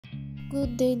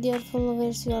Good day, dear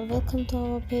followers. You are welcome to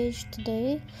our page.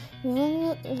 Today we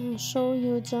will show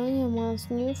you Yaman's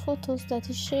new photos that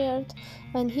he shared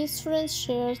and his friends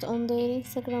shared on their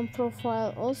Instagram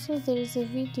profile. Also, there is a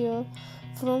video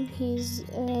from his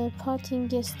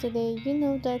partying yesterday. You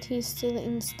know that he's still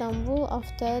in Istanbul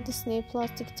after Disney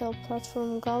Plus digital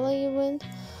platform gala event.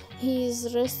 He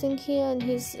is resting here and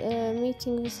he's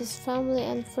meeting with his family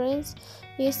and friends.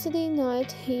 Yesterday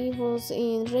night he was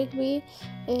in rugby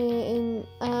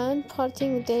and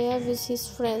partying there with his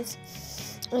friends.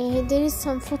 There is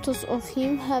some photos of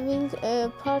him having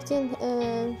a party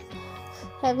and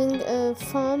having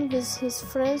fun with his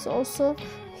friends. Also,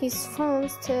 his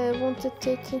fans wanted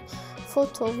to take a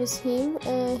photo with him.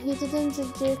 He didn't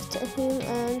reject him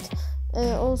and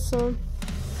also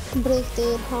break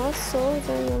their hearts. So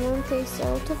Yaman takes a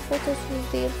lot of photos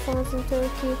with their fans in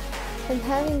Turkey and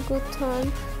having good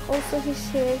time. Also, he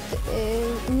shared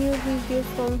a new video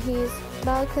from his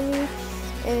balcony,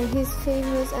 his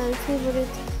famous and favorite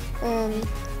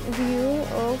view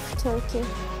of Turkey,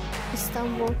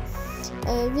 Istanbul.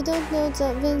 We don't know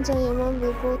when Yaman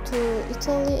will go to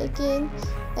Italy again,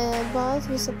 but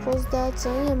we suppose that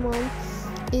Yaman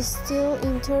is still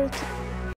in Turkey